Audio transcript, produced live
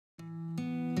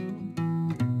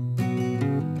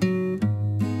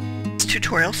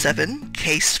Tutorial 7,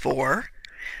 Case 4.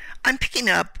 I'm picking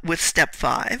up with Step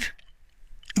 5.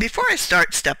 Before I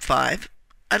start Step 5,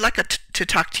 I'd like to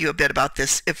talk to you a bit about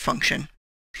this if function.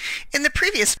 In the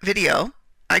previous video,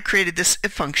 I created this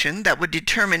if function that would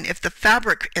determine if the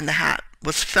fabric in the hat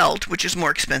was felt, which is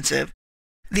more expensive.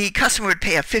 The customer would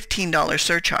pay a $15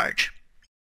 surcharge.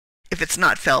 If it's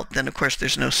not felt, then of course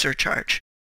there's no surcharge.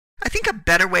 I think a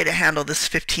better way to handle this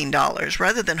 $15,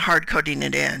 rather than hard coding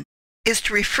it in, is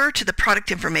to refer to the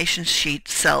product information sheet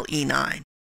cell E9.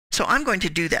 So I'm going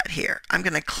to do that here. I'm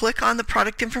going to click on the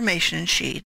product information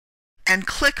sheet and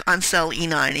click on cell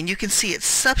E9, and you can see it's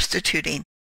substituting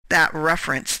that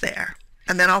reference there.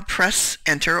 And then I'll press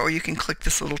enter, or you can click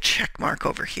this little check mark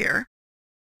over here.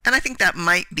 And I think that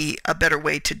might be a better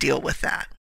way to deal with that.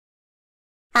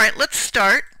 All right, let's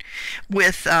start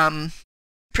with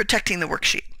protecting the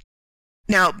worksheet.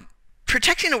 Now,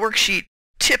 protecting a worksheet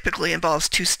typically involves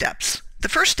two steps. The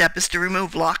first step is to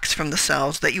remove locks from the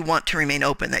cells that you want to remain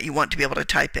open, that you want to be able to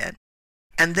type in.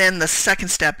 And then the second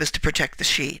step is to protect the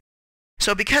sheet.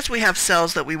 So because we have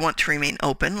cells that we want to remain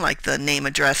open, like the name,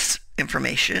 address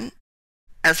information,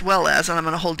 as well as, and I'm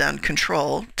going to hold down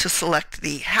Control to select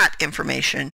the hat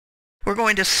information, we're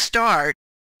going to start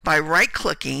by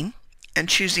right-clicking and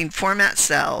choosing Format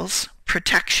Cells,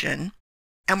 Protection,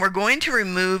 and we're going to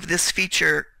remove this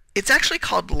feature. It's actually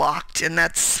called locked, and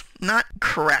that's not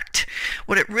correct.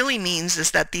 What it really means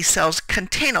is that these cells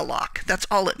contain a lock. That's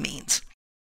all it means.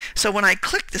 So when I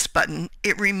click this button,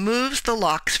 it removes the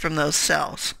locks from those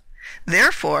cells.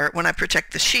 Therefore, when I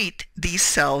protect the sheet, these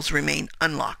cells remain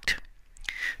unlocked.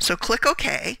 So click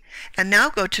OK, and now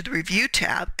go to the Review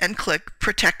tab and click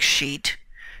Protect Sheet.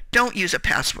 Don't use a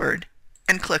password,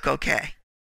 and click OK.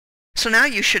 So now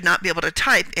you should not be able to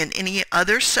type in any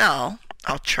other cell.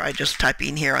 I'll try just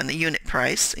typing here on the unit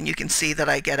price, and you can see that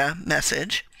I get a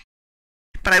message.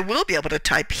 But I will be able to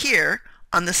type here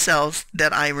on the cells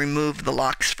that I remove the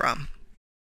locks from.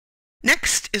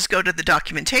 Next is go to the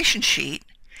documentation sheet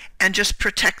and just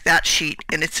protect that sheet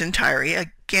in its entirety.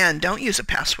 Again, don't use a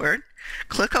password.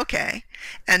 Click OK,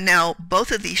 and now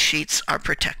both of these sheets are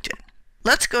protected.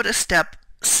 Let's go to Step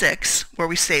 6, where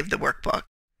we save the workbook.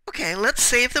 Okay, let's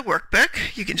save the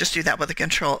workbook. You can just do that with a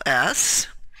Control S.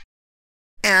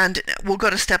 And we'll go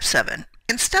to Step 7.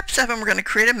 In Step 7, we're going to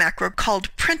create a macro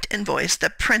called Print Invoice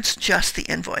that prints just the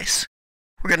invoice.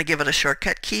 We're going to give it a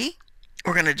shortcut key.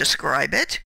 We're going to describe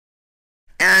it.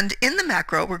 And in the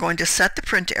macro, we're going to set the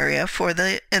print area for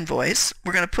the invoice.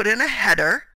 We're going to put in a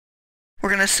header. We're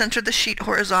going to center the sheet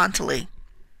horizontally.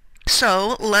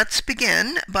 So let's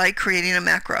begin by creating a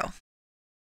macro.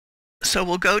 So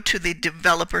we'll go to the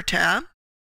Developer tab.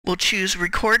 We'll choose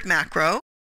Record Macro.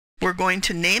 We're going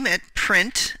to name it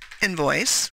Print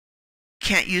Invoice.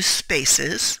 Can't use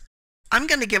spaces. I'm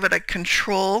going to give it a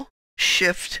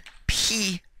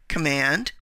Control-Shift-P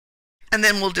command, and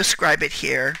then we'll describe it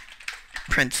here,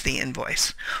 prints the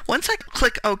invoice. Once I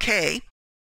click OK,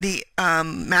 the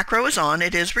macro is on,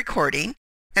 it is recording,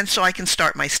 and so I can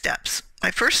start my steps. My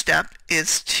first step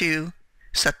is to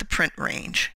set the print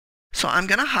range. So I'm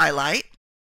going to highlight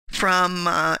from,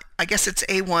 I guess it's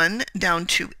A1 down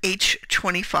to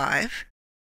H25.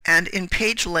 And in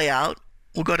page layout,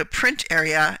 we'll go to print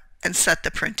area and set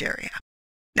the print area.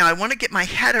 Now I want to get my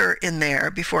header in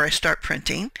there before I start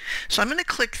printing. So I'm going to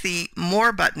click the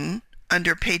More button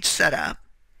under Page Setup,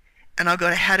 and I'll go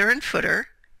to Header and Footer.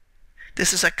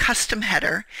 This is a custom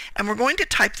header, and we're going to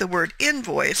type the word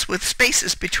invoice with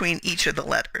spaces between each of the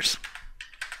letters.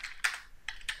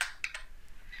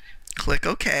 Click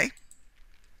OK.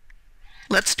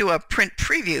 Let's do a print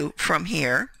preview from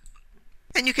here.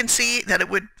 And you can see that it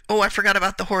would, I forgot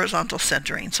about the horizontal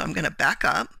centering. So I'm going to back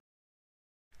up.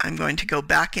 I'm going to go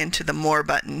back into the More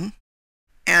button.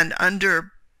 And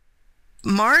under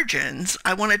Margins,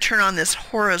 I want to turn on this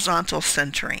horizontal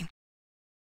centering.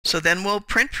 So then we'll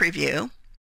print preview.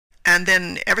 And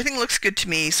then everything looks good to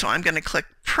me, so I'm going to click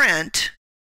Print.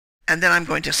 And then I'm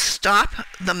going to stop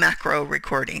the macro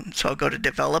recording. So I'll go to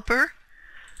Developer,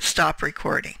 Stop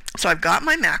Recording. So I've got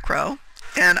my macro,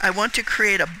 and I want to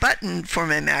create a button for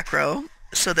my macro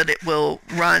so that it will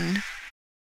run.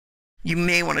 You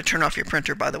may want to turn off your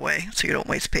printer, by the way, so you don't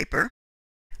waste paper.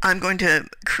 I'm going to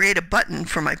create a button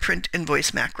for my Print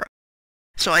Invoice macro.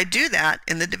 So I do that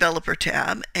in the Developer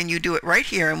tab, and you do it right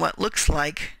here in what looks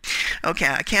like, okay,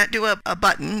 I can't do a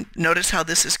button. Notice how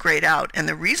this is grayed out, and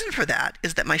the reason for that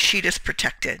is that my sheet is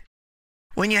protected.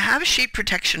 When you have a sheet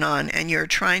protection on and you're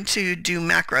trying to do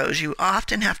macros, you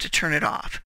often have to turn it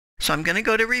off. So I'm going to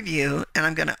go to Review, and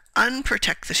I'm going to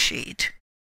unprotect the sheet.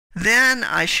 Then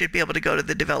I should be able to go to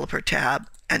the Developer tab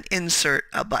and insert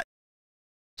a button.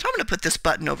 So I'm going to put this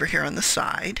button over here on the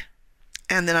side,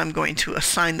 and then I'm going to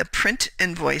assign the print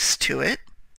invoice to it.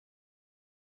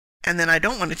 And then I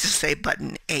don't want it to say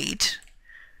button 8,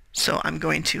 so I'm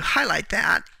going to highlight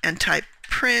that and type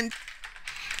print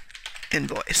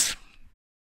invoice.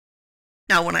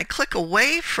 Now when I click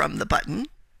away from the button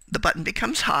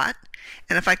becomes hot,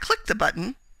 and if I click the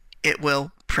button, it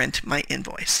will print my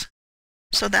invoice.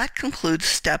 So that concludes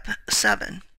step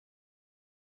 7.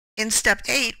 In step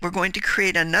 8, we're going to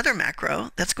create another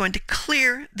macro that's going to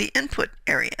clear the input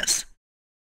areas.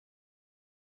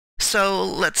 So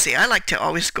let's see, I like to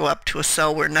always go up to a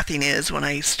cell where nothing is when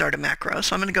I start a macro.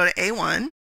 So I'm going to go to A1,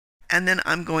 and then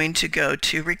I'm going to go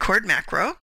to record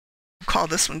macro. Call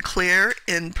this one clear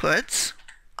inputs.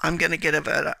 I'm going to give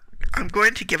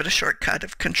it a shortcut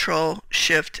of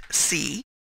Control-Shift-C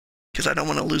because I don't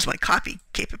want to lose my copy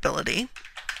capability.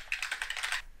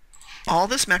 All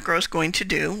this macro is going to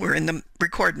do, we're in the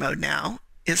record mode now,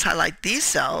 is highlight these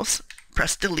cells,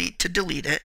 press delete to delete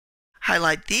it,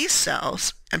 highlight these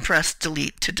cells, and press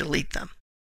delete to delete them.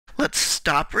 Let's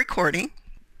stop recording.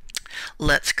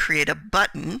 Let's create a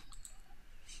button.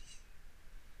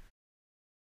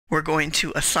 We're going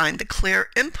to assign the clear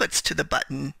inputs to the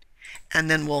button, and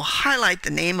then we'll highlight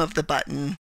the name of the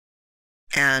button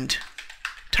and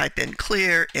type in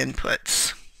clear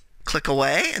inputs. Click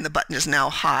away, and the button is now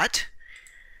hot.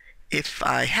 If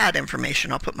I had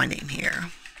information, I'll put my name here.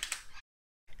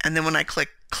 And then when I click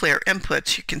clear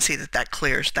inputs, you can see that that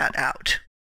clears that out.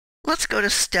 Let's go to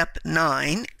step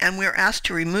 9, and we're asked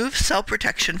to remove cell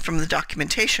protection from the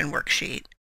documentation worksheet.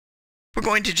 We're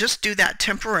going to just do that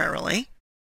temporarily.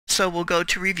 So we'll go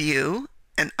to review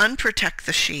and unprotect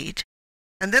the sheet.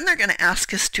 And then they're going to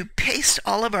ask us to paste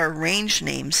all of our range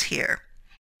names here.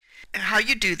 How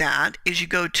you do that is you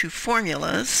go to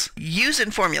formulas, use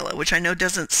in formula, which I know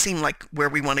doesn't seem like where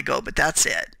we want to go, but that's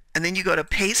it. And then you go to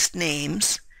paste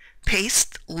names,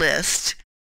 paste list,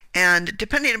 and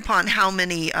depending upon how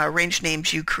many range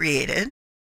names you created,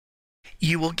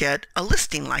 you will get a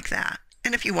listing like that.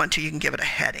 And if you want to, you can give it a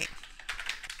heading.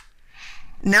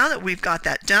 Now that we've got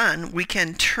that done, we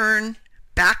can turn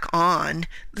back on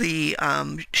the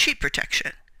sheet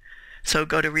protection. So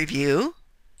go to Review,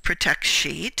 Protect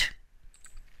Sheet.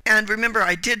 And remember,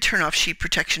 I did turn off sheet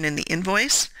protection in the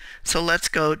invoice, so let's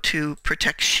go to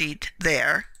Protect Sheet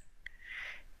there.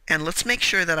 And let's make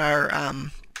sure that our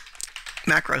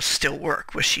macros still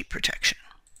work with sheet protection.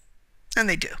 And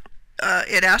they do.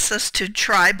 It asks us to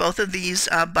try both of these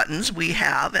buttons we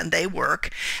have, and they work.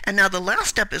 And now the last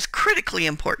step is critically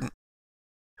important.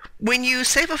 When you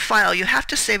save a file, you have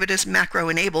to save it as macro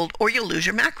enabled or you'll lose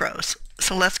your macros.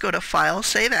 So let's go to File,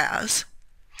 Save As.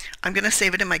 I'm going to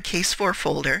save it in my Case 4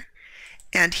 folder.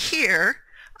 And here,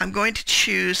 I'm going to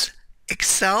choose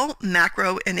Excel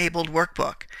Macro Enabled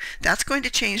Workbook. That's going to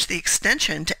change the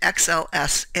extension to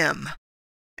XLSM.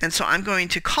 And so I'm going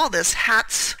to call this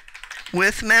Hats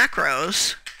with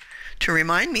Macros to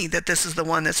remind me that this is the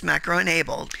one that's macro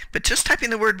enabled. But just typing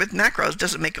the word with macros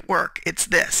doesn't make it work. It's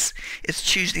this. It's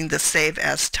choosing the Save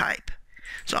As type.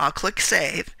 So I'll click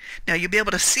Save. Now you'll be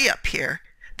able to see up here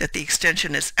that the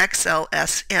extension is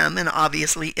XLSM, and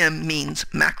obviously M means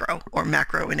macro or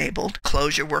macro enabled.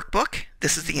 Close your workbook.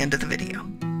 This is the end of the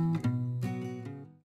video.